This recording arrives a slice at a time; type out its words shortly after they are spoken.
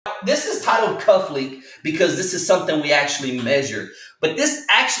this is titled cuff leak because this is something we actually measure. But this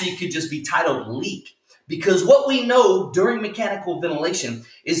actually could just be titled leak, because what we know during mechanical ventilation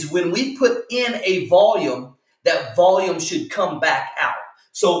is when we put in a volume, that volume should come back out.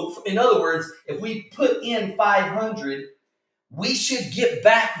 So in other words, if we put in 500, we should get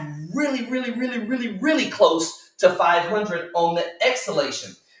back really close to 500 on the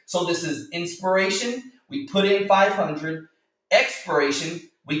exhalation. So this is inspiration, we put in 500, expiration,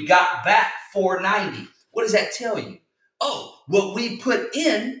 we got back 490. What does that tell you? Oh, what we put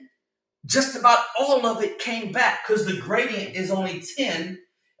in, just about all of it came back, because the gradient is only 10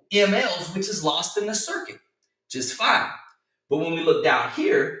 mLs, which is lost in the circuit, just fine. But when we look down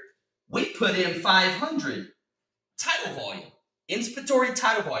here, we put in 500 tidal volume, inspiratory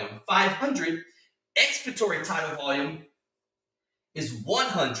tidal volume, 500, expiratory tidal volume is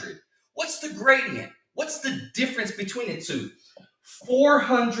 100. What's the gradient? What's the difference between the two?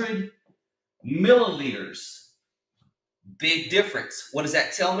 400 milliliters. Big difference. What does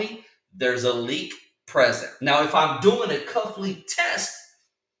that tell me? There's a leak present. Now, if I'm doing a cuff leak test,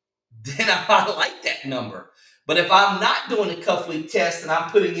 then I like that number. But if I'm not doing a cuff leak test and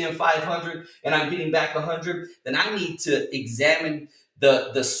I'm putting in 500 and I'm getting back 100, then I need to examine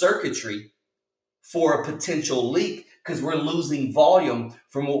the circuitry for a potential leak, because we're losing volume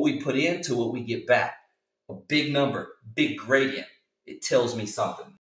from what we put in to what we get back. A big number, big gradient. It tells me something.